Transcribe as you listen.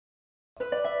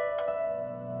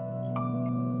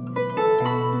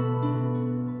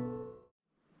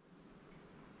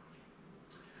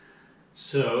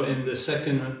So in the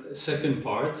second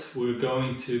part, we're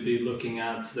going to be looking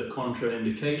at the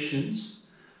contraindications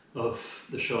of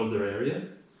the shoulder area,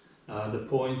 the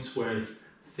points where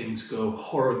things go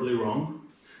horribly wrong.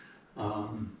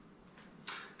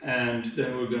 And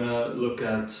then we're going to look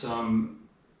at some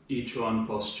yiquan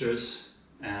postures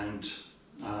and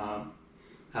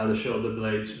how the shoulder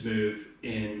blades move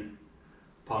in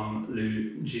Pang,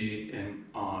 Lu, Ji, and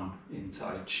An in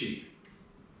Tai Chi.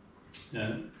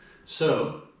 Yeah.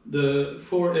 So the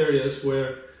 4 areas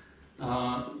where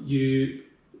you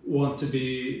want to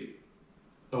be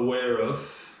aware of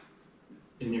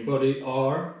in your body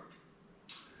are,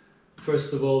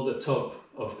 first of all, the top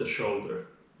of the shoulder.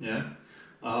 Yeah.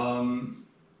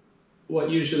 What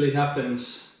usually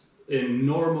happens in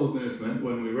normal movement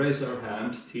when we raise our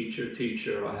hand, teacher,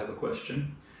 teacher, I have a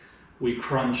question, we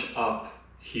crunch up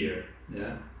here.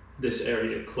 Yeah. This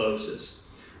area closes.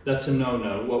 That's a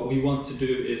no-no. What we want to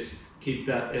do is keep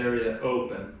that area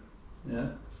open, yeah,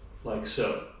 like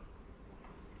so.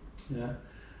 Yeah.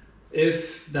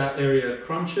 If that area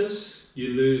crunches, you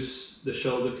lose the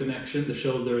shoulder connection. The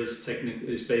shoulder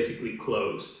is basically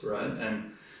closed, right?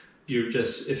 And you're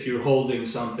just, if you're holding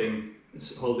something,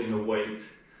 it's holding a weight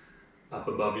up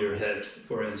above your head,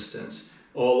 for instance,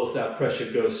 all of that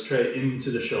pressure goes straight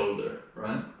into the shoulder,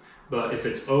 right? But if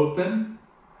it's open,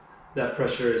 that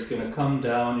pressure is going to come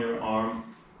down your arm,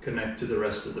 connect to the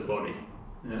rest of the body.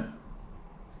 Yeah.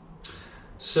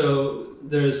 So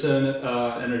there's an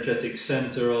energetic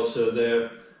center also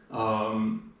there.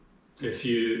 If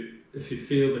you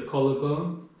feel the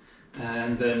collarbone,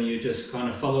 and then you just kind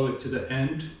of follow it to the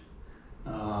end,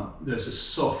 there's a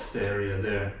soft area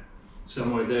there.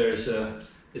 Somewhere there is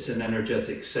an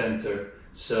energetic center.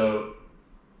 So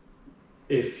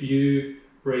if you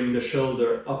bring the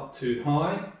shoulder up too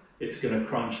high, it's going to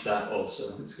crunch that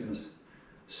also. It's going to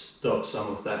stop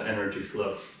some of that energy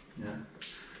flow. Yeah.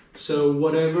 So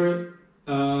whatever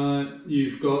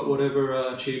you've got, whatever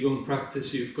Qigong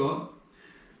practice you've got,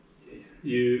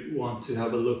 you want to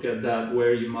have a look at that,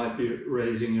 where you might be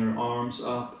raising your arms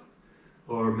up,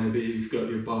 or maybe you've got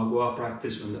your Bagua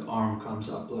practice when the arm comes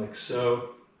up like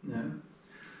so. Yeah.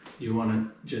 You want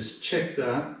to just check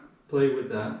that, play with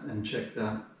that and check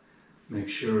that. Make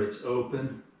sure it's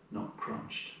open, not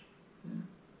crunched. Yeah.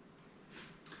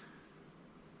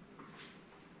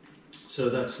 So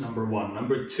that's number 1.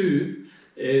 Number 2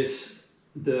 is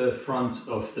the front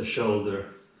of the shoulder,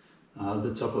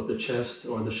 the top of the chest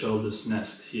or the shoulder's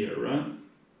nest here, right?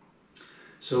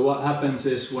 So what happens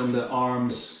is when the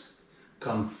arms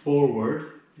come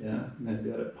forward, yeah, maybe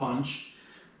at a punch,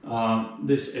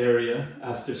 this area,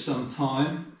 after some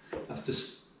time, after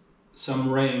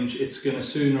some range, it's going to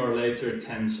sooner or later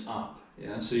tense up.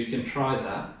 Yeah, so you can try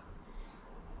that.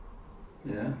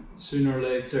 Yeah, sooner or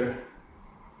later,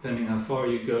 depending how far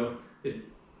you go, it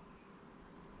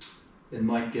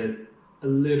might get a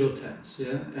little tense.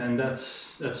 Yeah, and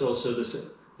that's also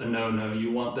a no-no.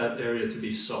 You want that area to be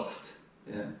soft.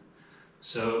 Yeah,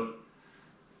 so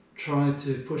try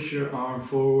to push your arm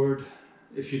forward.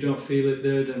 If you don't feel it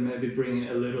there, then maybe bring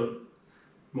it a little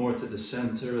more to the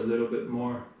center, a little bit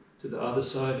more to the other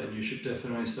side, and you should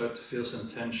definitely start to feel some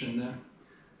tension there.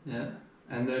 Yeah,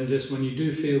 and then just when you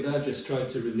do feel that, just try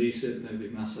to release it, maybe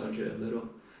massage it a little,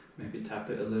 maybe tap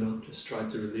it a little, just try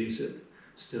to release it,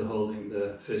 still holding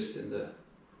the fist in the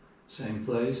same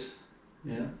place.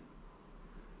 Yeah.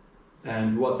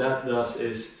 And what that does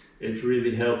is it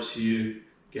really helps you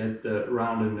get the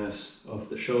roundedness of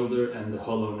the shoulder and the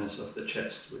hollowness of the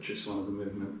chest, which is one of the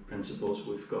movement principles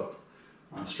we've got,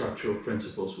 structural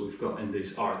principles we've got in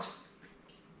these arts,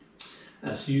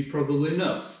 as you probably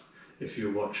know if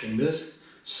you're watching this.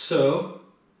 So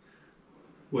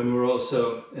when we're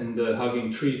also in the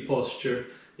hugging tree posture,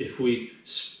 if we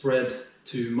spread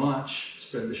too much,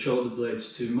 spread the shoulder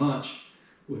blades too much,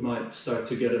 we might start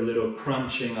to get a little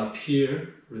crunching up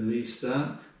here, release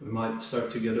that. We might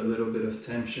start to get a little bit of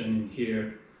tension in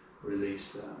here,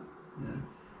 release that. Yeah.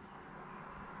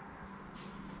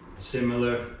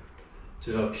 Similar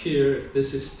to up here, if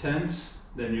this is tense,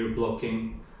 then you're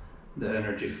blocking the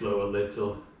energy flow a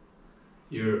little.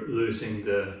 You're losing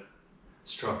the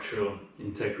structural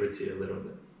integrity a little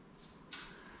bit.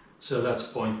 So that's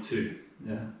point 2.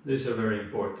 Yeah, these are very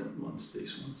important ones,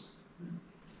 these ones.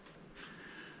 Yeah.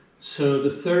 So the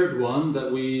third one that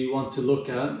we want to look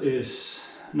at is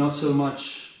not so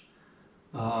much,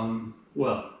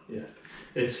 well, yeah,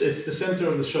 it's the center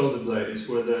of the shoulder blade is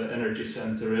where the energy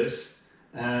center is,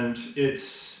 and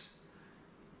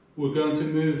we're going to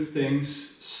move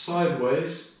things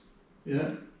sideways.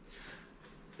 Yeah,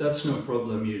 that's no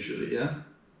problem usually. Yeah,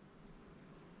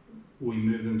 we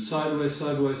move them sideways,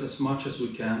 sideways as much as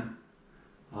we can.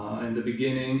 In the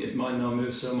beginning it might not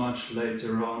move so much,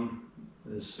 later on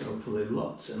there's hopefully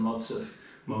lots and lots of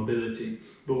mobility.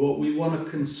 But what we want to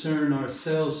concern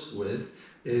ourselves with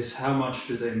is how much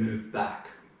do they move back.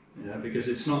 Yeah, because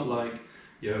it's not like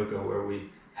yoga where we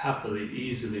happily,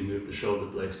 easily move the shoulder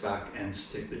blades back and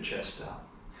stick the chest out.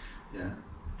 Yeah.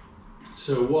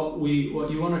 So what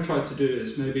you want to try to do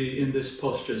is maybe in this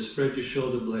posture spread your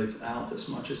shoulder blades out as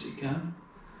much as you can.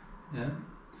 Yeah.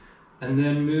 And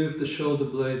then move the shoulder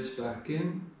blades back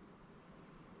in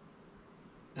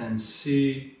and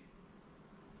see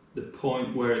the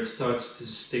point where it starts to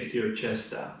stick your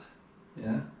chest out.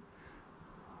 Yeah.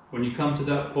 When you come to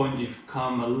that point, you've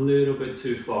come a little bit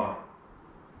too far.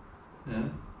 Yeah.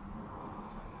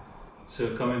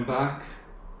 So coming back,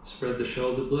 spread the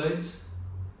shoulder blades,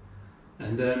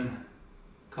 and then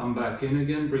come back in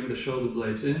again, bring the shoulder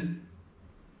blades in.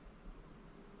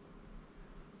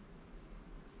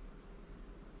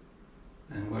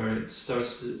 And where it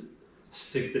starts to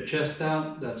stick the chest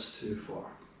out, that's too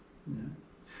far. Yeah.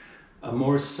 A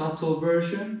more subtle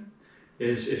version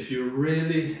is if you're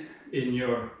really in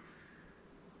your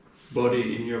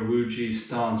body, in your Wuji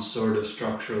stance, sort of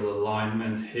structural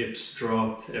alignment, hips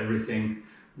dropped, everything,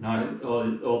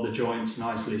 all the joints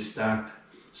nicely stacked,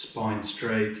 spine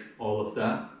straight, all of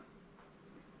that.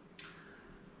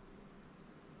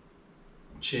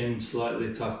 Chin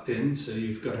slightly tucked in, so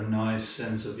you've got a nice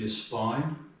sense of your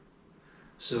spine.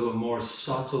 So a more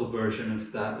subtle version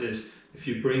of that is if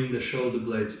you bring the shoulder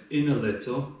blades in a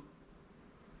little,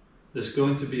 there's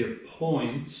going to be a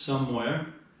point somewhere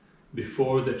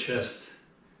before the chest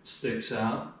sticks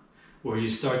out where you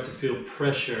start to feel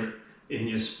pressure in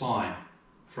your spine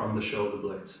from the shoulder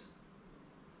blades.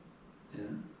 Yeah.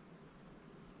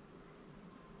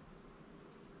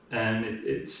 And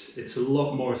it's a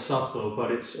lot more subtle, but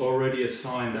it's already a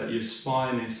sign that your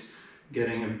spine is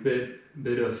getting a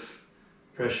bit of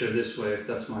pressure this way. If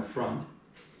that's my front,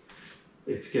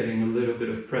 it's getting a little bit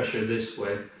of pressure this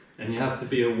way, and you have to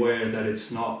be aware that it's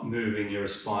not moving your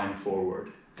spine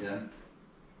forward. Yeah.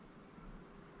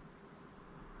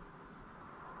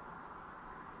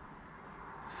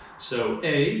 So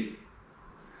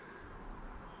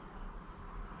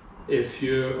if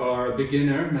you are a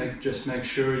beginner, just make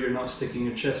sure you're not sticking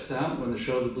your chest out when the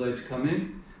shoulder blades come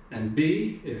in. And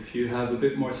B, if you have a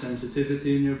bit more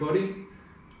sensitivity in your body,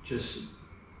 just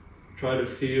try to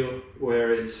feel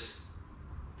where it's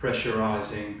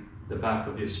pressurizing the back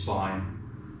of your spine,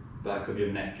 back of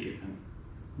your neck even.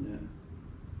 Yeah.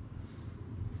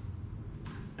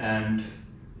 And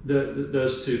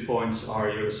those 2 points are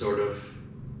your sort of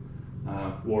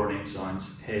warning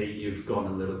signs. Hey, you've gone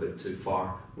a little bit too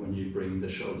far when you bring the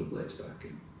shoulder blades back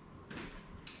in.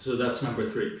 So that's number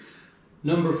 3.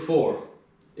 Number 4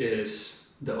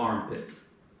 is the armpit.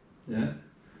 Yeah.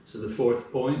 So the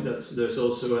 4th point, there's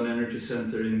also an energy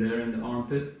center in there in the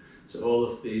armpit. So all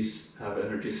of these have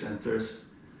energy centers.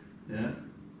 Yeah.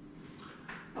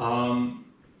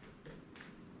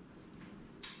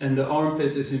 And the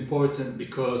armpit is important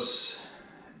because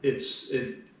it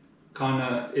kind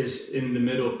of is in the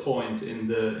middle point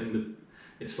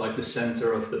it's like the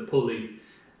center of the pulley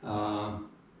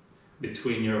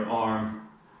between your arm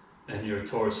and your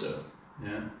torso.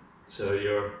 Yeah. So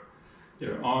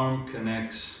your arm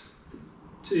connects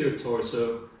to your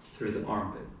torso through the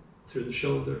armpit, through the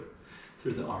shoulder,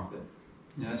 through the armpit.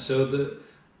 Yeah. So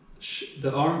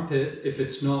the armpit, if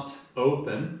it's not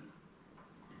open,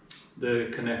 the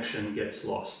connection gets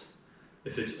lost.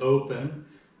 If it's open,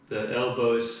 the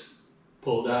elbow is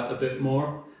pulled out a bit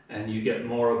more and you get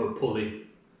more of a pulley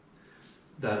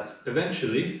that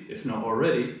eventually, if not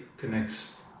already,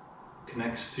 connects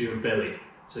to your belly.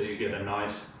 So you get a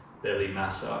nice belly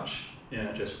massage,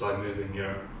 yeah, just by moving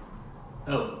your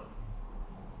elbow.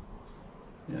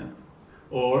 Yeah.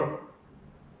 Or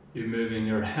you're moving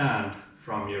your hand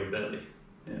from your belly.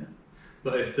 Yeah.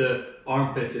 But if the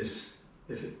armpit is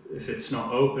if it's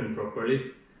not open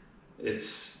properly,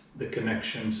 the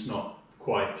connection's not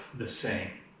quite the same.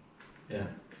 Yeah.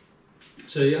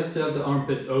 So you have to have the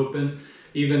armpit open.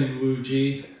 Even in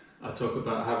Wuji, I talk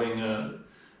about having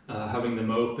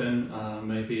them open,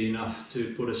 maybe enough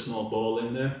to put a small ball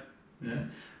in there. Yeah.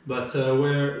 But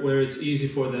where it's easy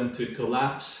for them to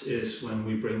collapse is when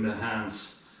we bring the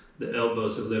hands, the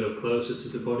elbows a little closer to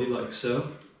the body, like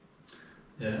so.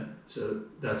 Yeah, so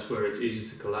that's where it's easy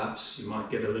to collapse. You might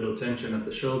get a little tension at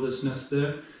the shoulders nest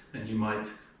there, and you might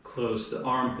close the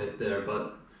armpit there,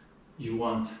 but you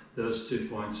want those 2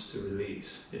 points to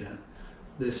release. Yeah,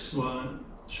 this one,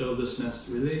 shoulders nest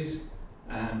release,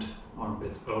 and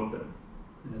armpit open.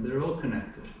 And they're all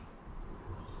connected.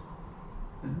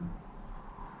 Yeah.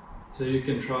 So you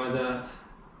can try that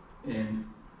in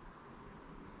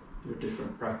your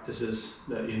different practices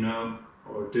that you know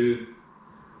or do,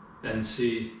 and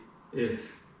see if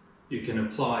you can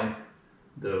apply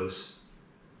those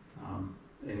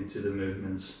into the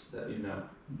movements that you know,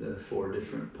 the 4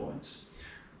 different points.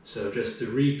 So just to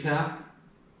recap,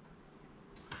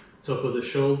 top of the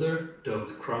shoulder, don't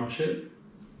crunch it.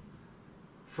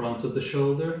 Front of the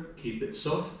shoulder, keep it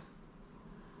soft.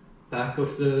 Back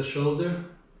of the shoulder,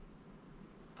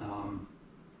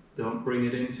 don't bring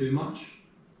it in too much.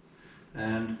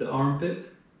 And the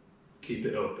armpit, keep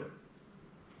it open.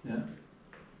 Yeah.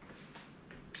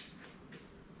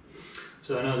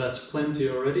 So I know that's plenty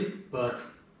already, but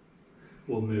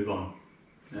we'll move on.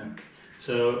 Yeah.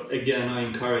 So again, I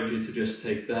encourage you to just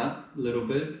take that little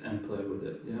bit and play with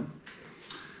it. Yeah.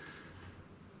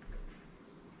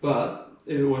 But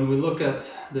when we look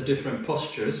at the different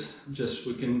postures,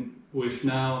 we've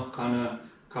now kind of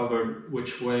covered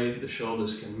which way the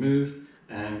shoulders can move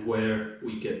and where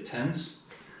we get tense.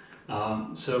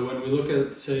 So when we look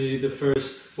at, say, the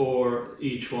first 4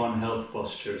 each one health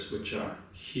postures, which are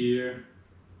here,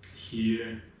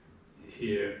 here,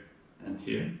 here, and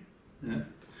here. Yeah.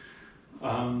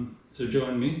 So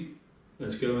join me.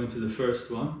 Let's go into the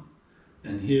first one.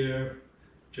 And here,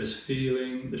 just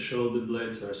feeling the shoulder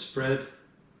blades are spread.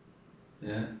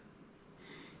 Yeah.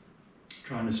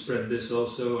 Trying to spread this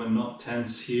also and not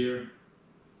tense here.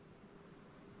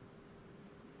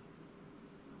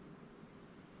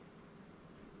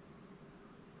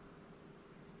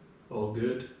 All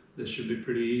good. This should be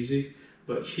pretty easy.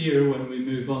 But here, when we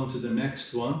move on to the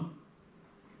next one,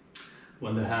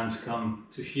 when the hands come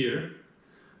to here,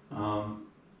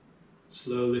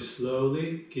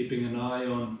 slowly, keeping an eye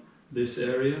on this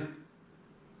area,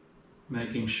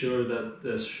 making sure that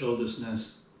the shoulder's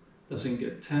nest doesn't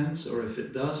get tense, or if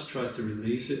it does, try to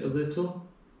release it a little,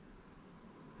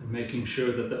 and making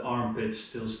sure that the armpits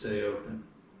still stay open.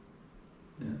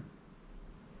 Yeah.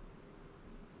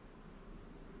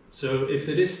 So if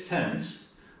it is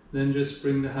tense, then just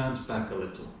bring the hands back a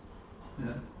little.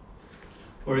 Yeah.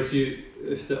 Or if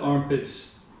the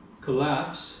armpits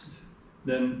collapse,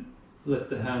 then let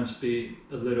the hands be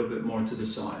a little bit more to the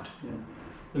side. Yeah.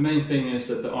 The main thing is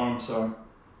that the arms are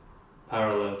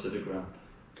parallel to the ground.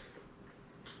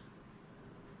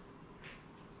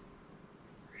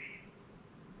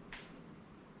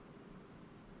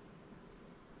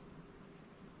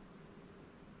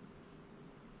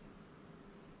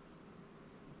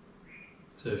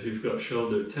 So if you've got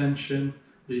shoulder tension,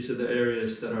 these are the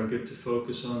areas that are good to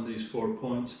focus on, these 4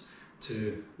 points,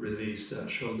 to release that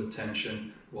shoulder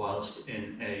tension whilst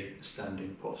in a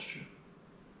standing posture.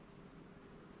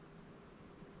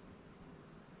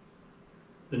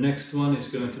 The next one is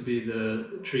going to be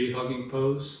the tree hugging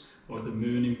pose or the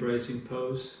moon embracing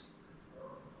pose.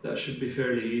 That should be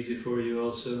fairly easy for you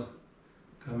also,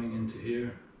 coming into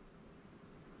here.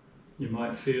 You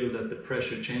might feel that the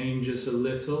pressure changes a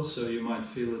little, so you might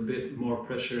feel a bit more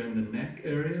pressure in the neck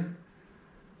area.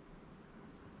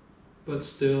 But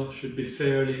still should be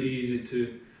fairly easy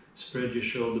to spread your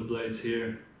shoulder blades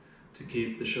here to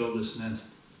keep the shoulder's nest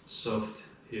soft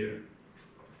here.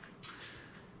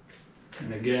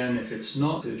 And again, if it's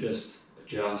not, to just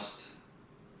adjust.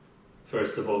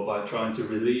 First of all, by trying to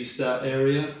release that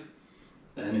area.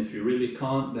 And if you really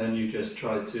can't, then you just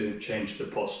try to change the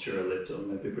posture a little.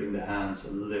 Maybe bring the hands a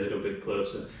little bit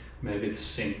closer. Maybe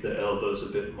sink the elbows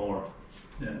a bit more.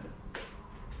 Yeah.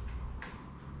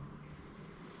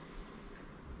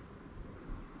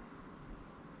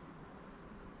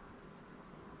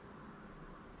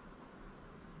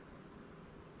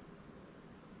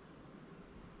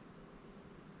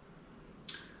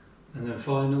 And then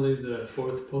finally, the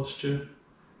 4th posture,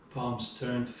 palms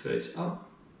turn to face up.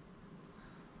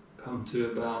 Come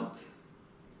to about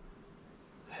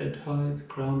head height,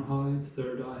 crown height,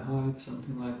 third eye height,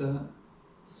 something like that.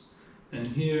 And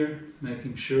here,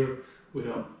 making sure we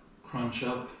don't crunch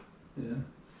up, yeah,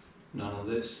 none of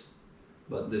this,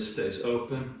 but this stays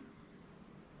open.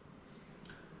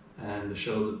 And the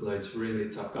shoulder blades really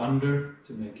tuck under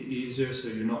to make it easier, so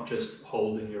you're not just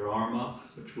holding your arm up,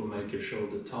 which will make your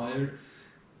shoulder tired.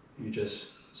 You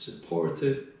just support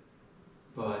it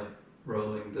by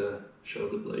rolling the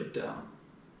shoulder blade down.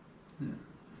 Yeah.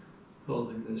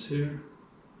 Holding this here.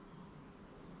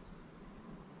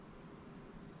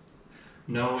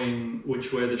 Knowing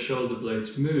which way the shoulder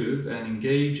blades move and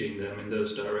engaging them in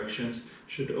those directions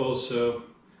should also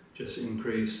just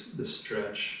increase the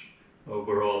stretch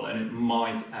overall, and it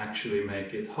might actually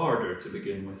make it harder to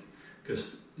begin with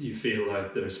because you feel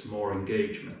like there's more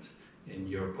engagement in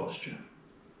your posture.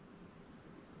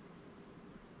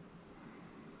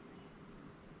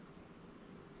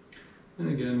 And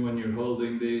again, when you're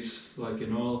holding these, like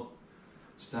in all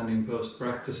standing pose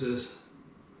practices,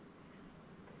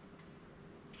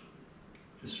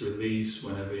 just release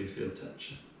whenever you feel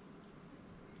tension,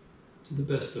 to the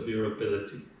best of your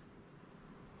ability.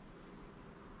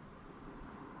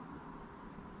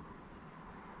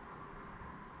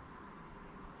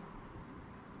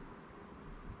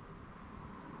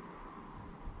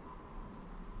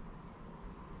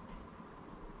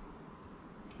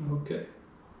 Okay.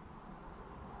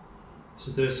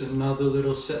 So there's another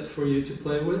little set for you to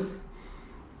play with.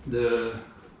 The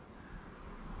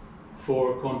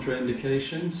 4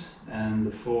 contraindications and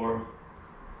the four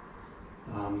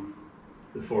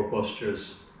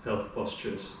postures, health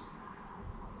postures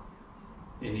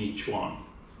in each one.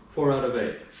 4 out of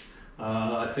 8.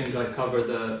 I think I covered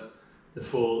the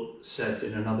full set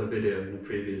in another video, in a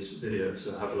previous video,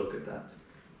 so have a look at that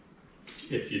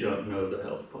if you don't know the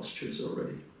health postures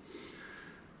already.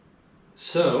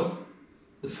 So,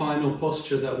 the final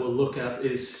posture that we'll look at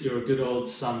is your good old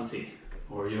Santi,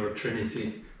 or your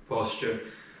Trinity posture.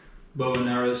 Bow and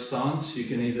arrow stance. You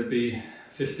can either be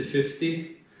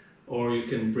 50-50, or you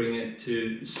can bring it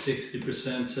to 60%,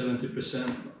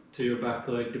 70% to your back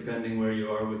leg, depending where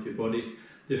you are with your body.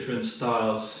 Different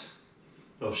styles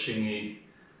of Xingyi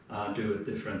do it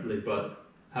differently, but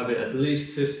have it at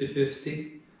least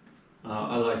 50-50.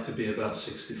 I like to be about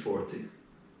 60-40.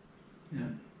 Yeah.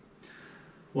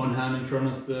 One hand in front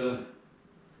of the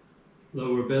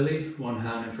lower belly, one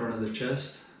hand in front of the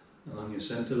chest, along your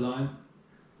center line,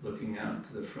 looking out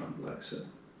to the front like so.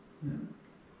 Yeah.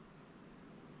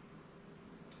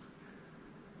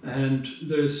 And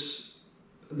there's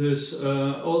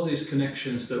all these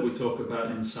connections that we talk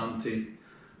about in Santi,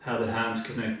 how the hands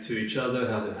connect to each other,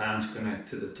 how the hands connect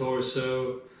to the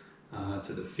torso,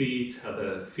 to the feet, how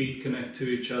the feet connect to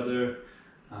each other,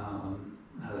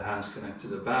 how the hands connect to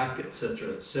the back,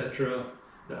 etc., etc.,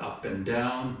 the up and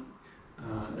down,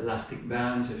 elastic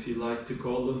bands, if you like to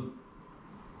call them.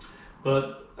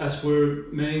 But as we're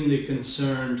mainly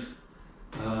concerned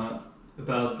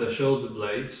about the shoulder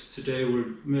blades, today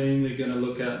we're mainly going to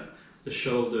look at the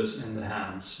shoulders and the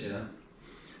hands. Yeah.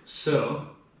 So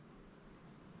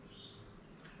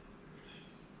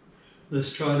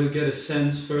let's try to get a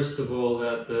sense, first of all,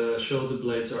 that the shoulder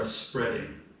blades are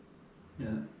spreading. Yeah.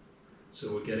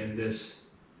 So we're getting this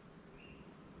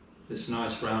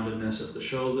nice roundedness of the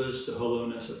shoulders, the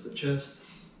hollowness of the chest.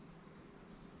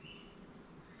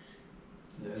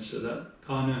 Yeah, so that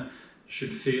kind of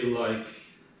should feel like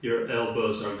your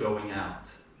elbows are going out.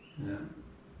 Yeah.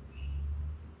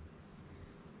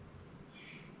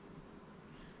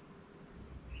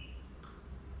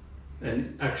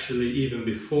 And actually, even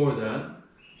before that,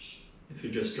 if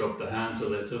you just drop the hands a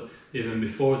little, even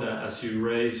before that, as you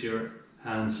raise your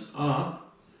hands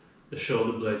up, the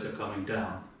shoulder blades are coming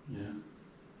down. Yeah.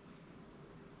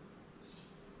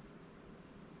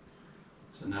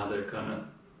 So now they're kind of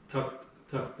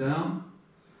tucked down,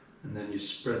 and then you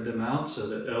spread them out so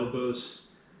the elbows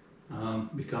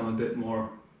become a bit more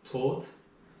taut.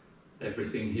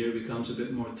 Everything here becomes a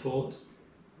bit more taut,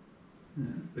 yeah,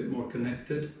 a bit more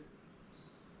connected.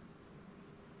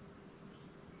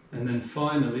 And then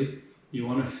finally, you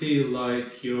want to feel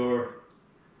like your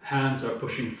hands are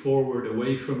pushing forward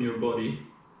away from your body,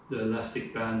 the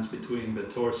elastic bands between the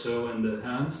torso and the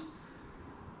hands.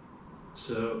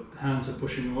 So hands are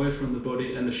pushing away from the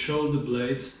body and the shoulder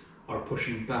blades are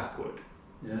pushing backward.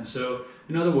 Yeah. So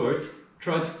in other words,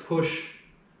 try to push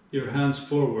your hands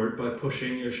forward by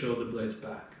pushing your shoulder blades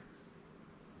back.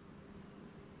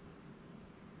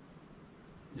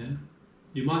 Yeah.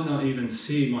 You might not even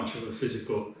see much of a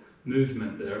physical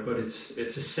movement there, but it's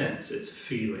a sense, it's a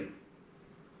feeling.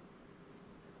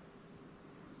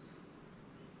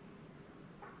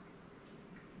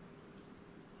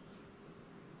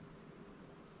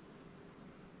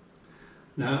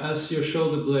 Now, as your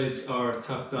shoulder blades are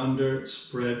tucked under,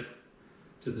 spread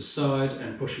to the side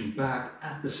and pushing back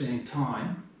at the same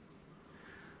time,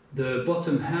 the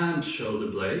bottom hand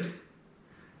shoulder blade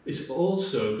is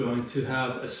also going to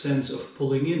have a sense of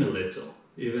pulling in a little,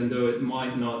 even though it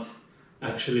might not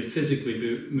actually physically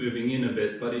be moving in a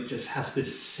bit, but it just has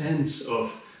this sense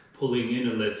of pulling in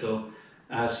a little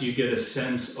as you get a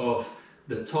sense of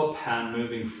the top hand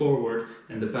moving forward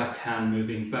and the back hand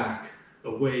moving back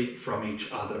away from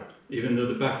each other. Even though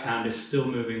the back hand is still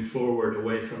moving forward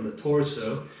away from the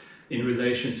torso, in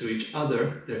relation to each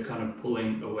other, they're kind of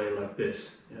pulling away like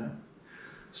this. Yeah.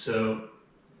 So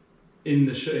in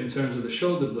terms of the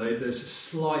shoulder blade, there's a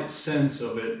slight sense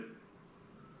of it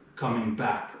coming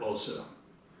back also.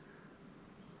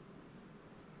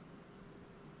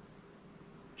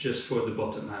 Just for the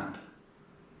bottom hand.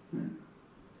 Yeah.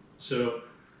 So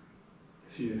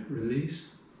if you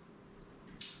release,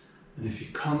 and if you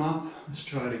come up, let's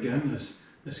try it again.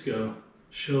 Let's go.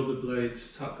 Shoulder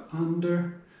blades tuck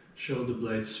under, shoulder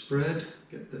blades spread,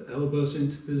 get the elbows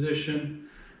into position,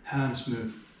 hands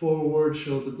move forward,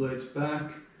 shoulder blades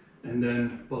back, and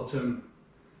then bottom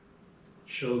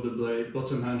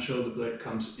hand, shoulder blade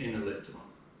comes in a little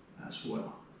as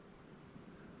well.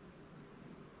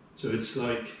 So it's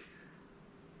like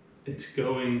it's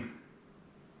going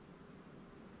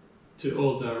to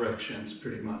all directions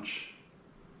pretty much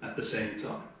at the same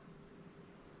time.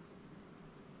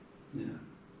 Yeah.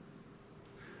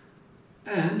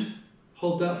 And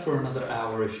hold that for another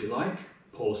hour if you like.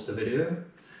 Pause the video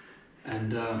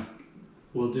and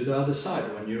we'll do the other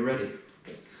side when you're ready.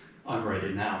 I'm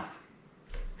ready now.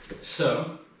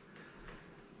 So,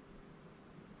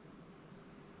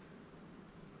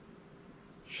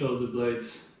 shoulder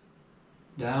blades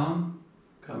down,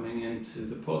 coming into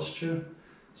the posture.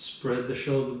 Spread the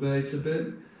shoulder blades a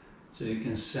bit so you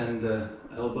can send the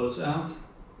elbows out.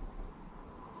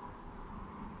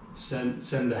 Send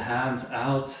the hands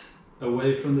out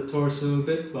away from the torso a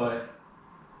bit by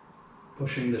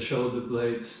pushing the shoulder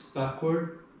blades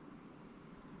backward.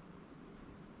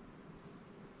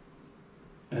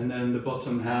 And then the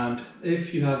bottom hand,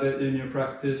 if you have it in your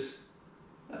practice,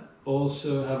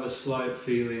 also have a slight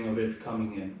feeling of it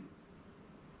coming in.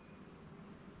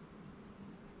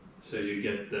 So you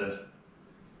get the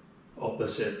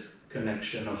opposite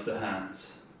connection of the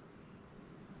hands.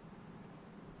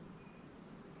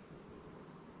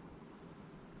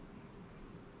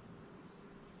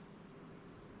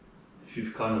 If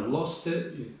you've kind of lost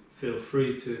it, you feel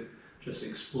free to just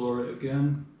explore it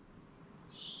again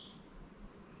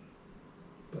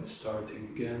by starting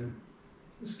again,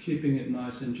 just keeping it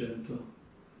nice and gentle.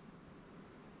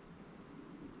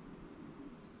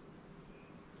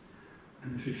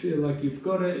 And if you feel like you've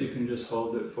got it, you can just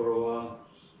hold it for a while.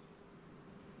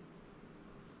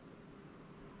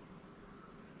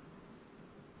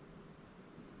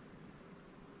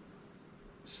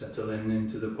 Settle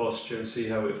into the posture and see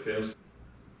how it feels.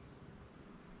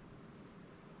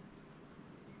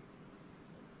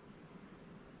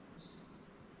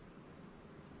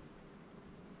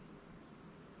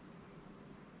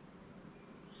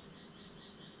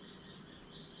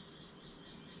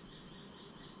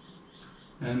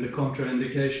 And the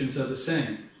contraindications are the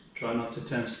same. Try not to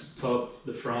tense the top,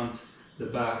 the front, the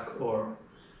back, or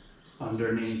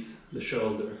underneath the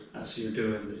shoulder as you're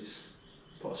doing these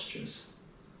postures.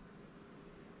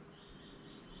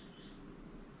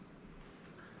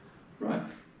 Right.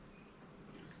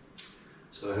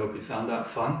 So I hope you found that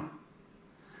fun.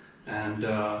 And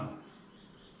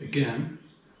again,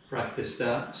 practice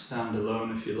that. Stand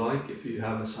alone if you like, if you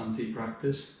have a Santi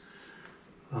practice.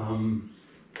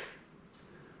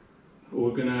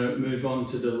 We're going to move on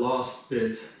to the last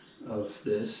bit of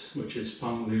this, which is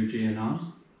Pang Lu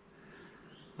Jianan.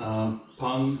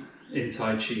 Pang in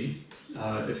Tai Chi,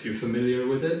 if you're familiar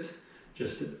with it,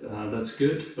 just that's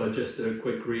good, but just a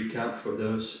quick recap for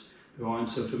those who aren't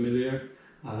so familiar.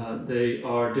 They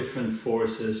are different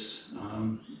forces.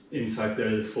 In fact,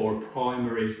 they're the four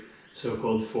primary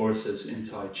so-called forces in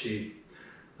Tai Chi.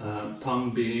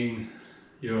 Pang being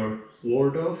your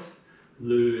ward off,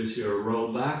 Lu is your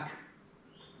roll back,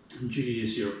 Ji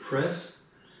is your press,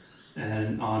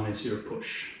 and An is your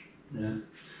push. Yeah.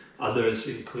 Others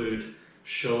include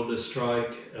shoulder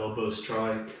strike, elbow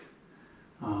strike,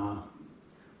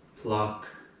 pluck,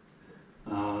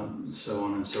 so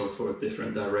on and so forth,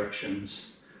 different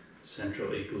directions,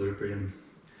 central equilibrium,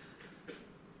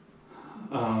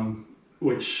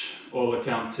 which all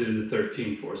account to the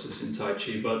 13 forces in Tai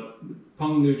Chi, but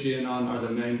Pang, Lu, Ji and An are the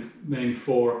main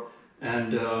four,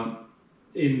 and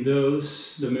in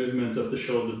those the movement of the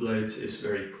shoulder blades is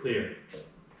very clear.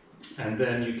 And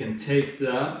then you can take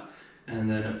that and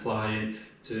then apply it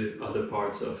to other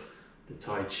parts of the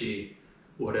Tai Chi,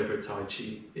 whatever Tai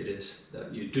Chi it is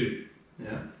that you do.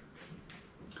 Yeah.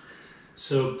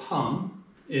 So Pang,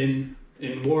 in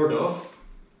ward off,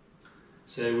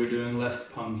 say we're doing left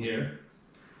Pang here,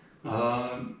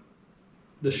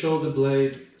 the shoulder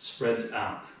blade spreads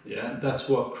out. Yeah, that's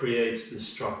what creates the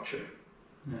structure.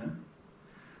 Yeah.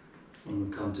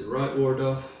 When we come to right ward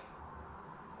off,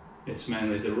 it's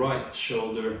mainly the right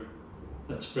shoulder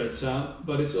that spreads out,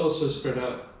 but it's also spread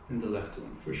out in the left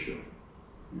one for sure.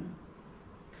 Yeah.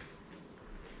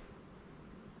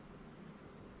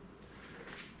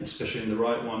 Especially in the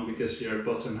right one, because your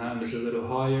bottom hand is a little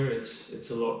higher,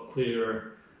 it's a lot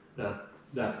clearer that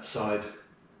that side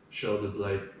shoulder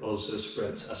blade also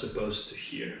spreads as opposed to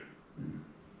here. Yeah.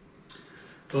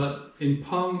 But in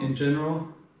Pang in general,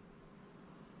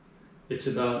 It's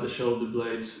about the shoulder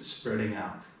blades spreading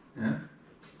out. Yeah.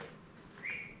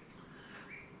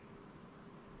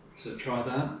 So try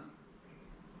that.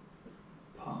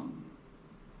 Palm.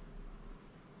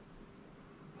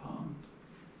 Palm.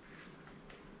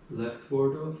 Left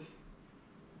ward off.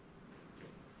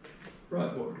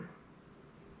 Right ward off.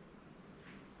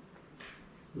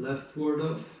 Left ward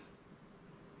off.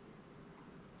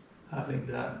 Having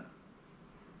that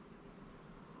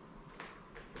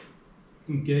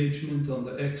engagement on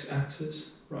the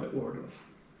x-axis, right ward off.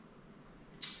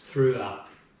 Throughout.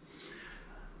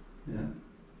 Yeah.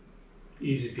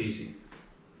 Easy peasy.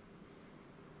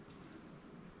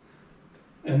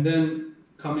 And then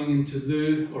coming into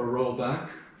Lu or roll back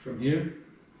from here.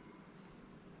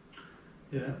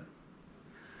 Yeah.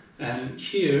 And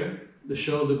here the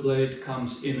shoulder blade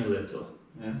comes in a little.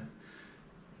 Yeah.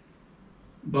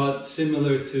 But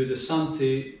similar to the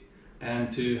Santi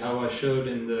and to how I showed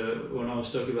in when I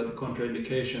was talking about the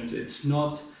contraindications, it's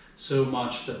not so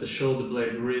much that the shoulder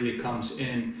blade really comes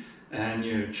in and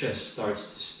your chest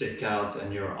starts to stick out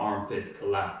and your armpit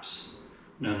collapse.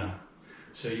 No, no.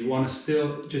 So you want to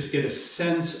still just get a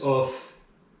sense of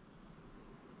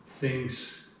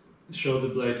things, shoulder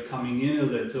blade coming in a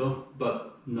little,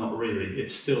 but not really.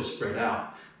 It's still spread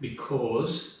out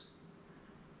because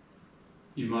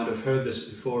you might have heard this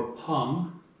before,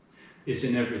 pung is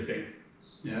in everything.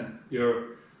 Yeah,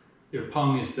 your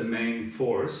pung is the main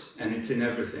force and it's in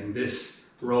everything. This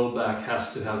rollback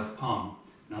has to have pung.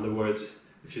 In other words,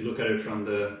 if you look at it from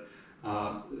the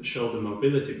shoulder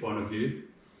mobility point of view,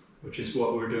 which is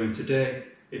what we're doing today,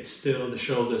 it's still, the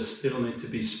shoulders still need to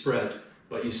be spread.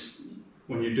 But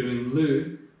when you're doing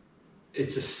Lu,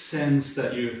 it's a sense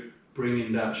that you're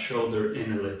bringing that shoulder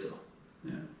in a little.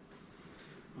 Yeah.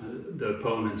 The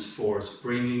opponent's force,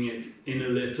 bringing it in a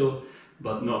little,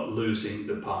 but not losing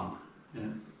the pung. Yeah.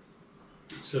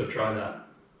 So try that.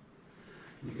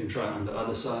 You can try on the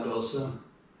other side also.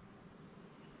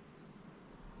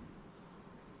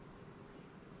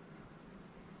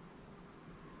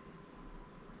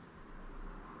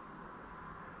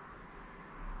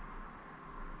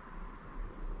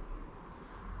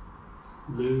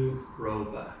 Lu, roll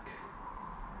back.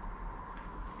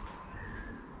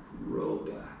 Roll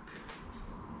back.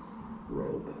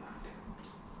 Roll back.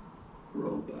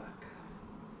 Roll back.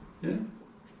 Yeah?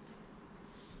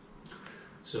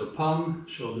 So pung,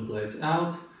 shoulder blades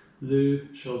out.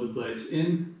 Lu, shoulder blades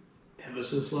in, ever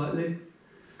so slightly.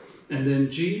 And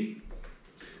then G,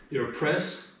 your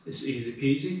press is easy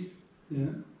peasy.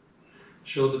 Yeah?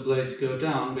 Shoulder blades go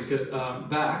down, because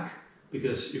back,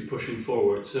 because you're pushing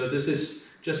forward. So this is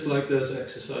just like those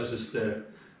exercises there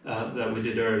that we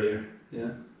did earlier.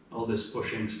 Yeah, all this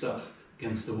pushing stuff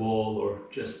against the wall or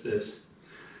just this.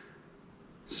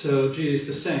 So G is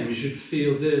the same. You should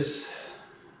feel this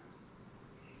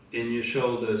in your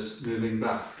shoulders moving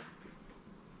back.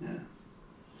 Yeah,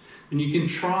 and you can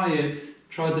try it.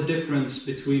 Try the difference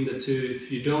between the two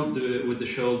if you don't do it with the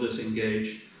shoulders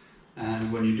engaged,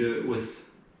 and when you do it with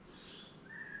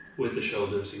the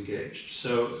shoulders engaged.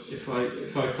 So if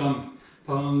I come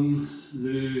pung,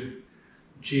 Lu,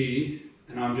 G,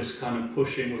 and I'm just kind of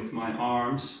pushing with my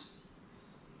arms,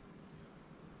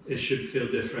 it should feel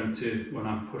different to when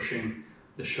I'm pushing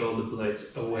the shoulder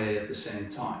blades away at the same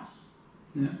time.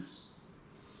 Yeah.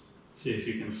 See if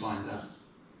you can find that.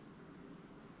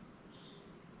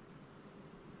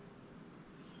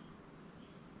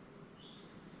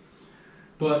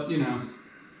 But you know,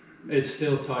 it's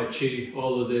still Tai Chi,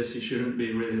 all of this. You shouldn't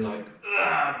be really like,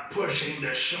 pushing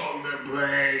the shoulder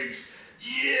blades,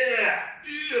 yeah,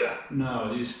 yeah.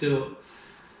 No, this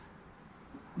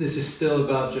is still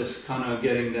about just kind of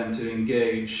getting them to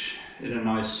engage in a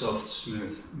nice, soft,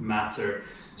 smooth matter.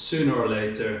 Sooner or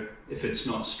later, if it's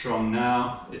not strong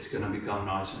now, it's going to become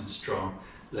nice and strong.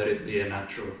 Let it be a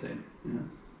natural thing. Yeah.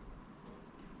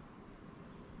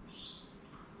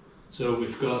 So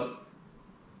we've got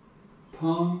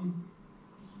pung,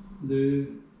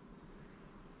 Lu,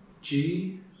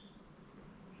 G,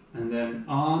 and then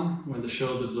on when the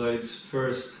shoulder blades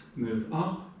first move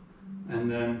up and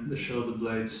then the shoulder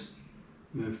blades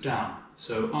move down.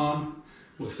 So on,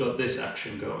 we've got this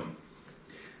action going.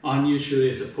 On usually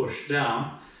is a push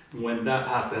down. When that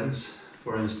happens,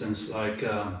 for instance, like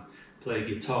play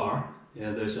guitar,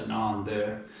 yeah, there's an on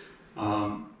there.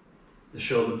 The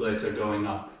shoulder blades are going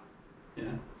up.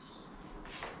 Yeah.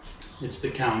 It's the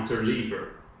counter lever,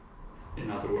 in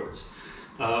other words.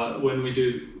 When we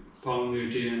do pung, Lu,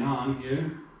 Ji, and on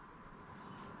here,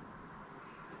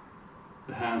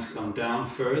 the hands come down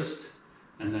first,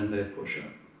 and then they push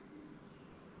up.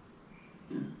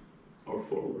 Yeah. Or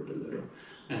forward a little.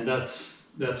 And that's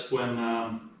that's when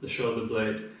the shoulder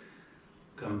blade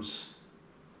comes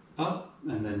up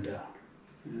and then down.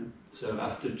 Yeah. So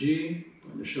after G,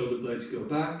 when the shoulder blades go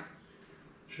back,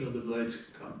 shoulder blades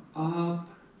come up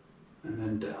and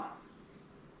then down.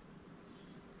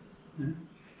 Yeah.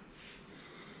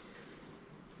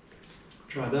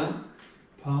 Try that.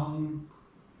 Pang,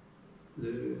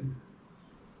 Lu,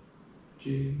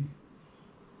 G,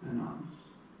 and on.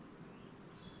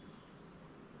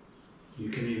 You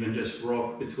can even just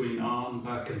rock between on,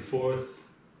 back and forth.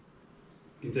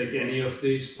 You can take any of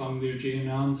these Pang, Lu, Ji, and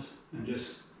An and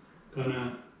just kind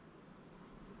of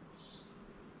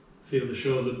feel the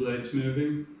shoulder blades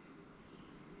moving.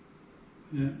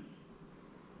 Yeah.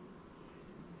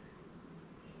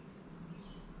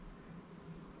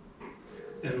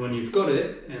 And when you've got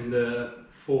it in the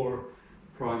 4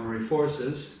 primary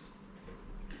forces,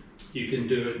 you can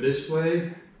do it this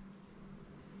way.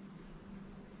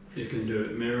 You can do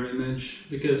it mirror image,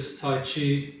 because Tai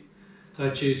Chi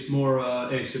is more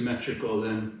asymmetrical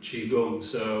than Qigong.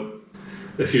 So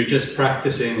if you're just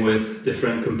practicing with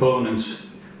different components,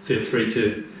 feel free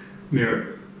to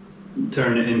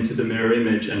turn it into the mirror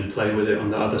image and play with it on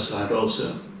the other side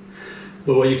also.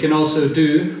 But what you can also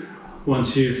do,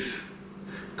 once you've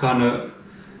kind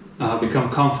of become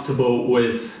comfortable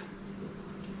with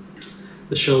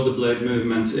the shoulder blade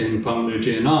movements in Pang, Lu,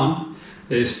 Ji, and An,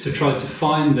 is to try to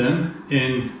find them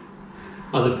in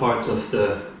other parts of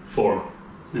the form.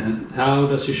 How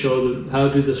do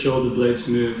the shoulder blades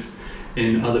move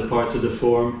in other parts of the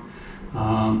form?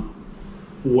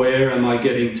 Where am I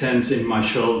getting tense in my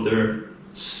shoulder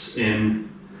in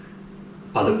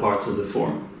other parts of the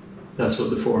form? That's what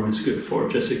the form is good for,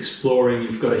 just exploring.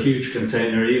 You've got a huge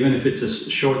container, even if it's a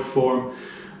short form,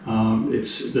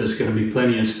 there's going to be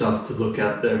plenty of stuff to look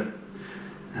at there.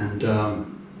 And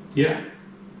yeah,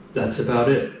 that's about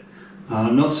it.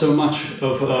 Not so much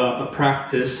of a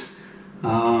practice,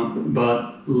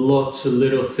 but lots of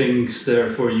little things there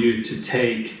for you to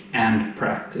take and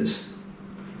practice.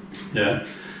 Yeah,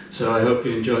 so I hope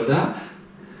you enjoyed that,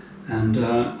 and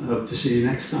hope to see you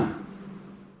next time.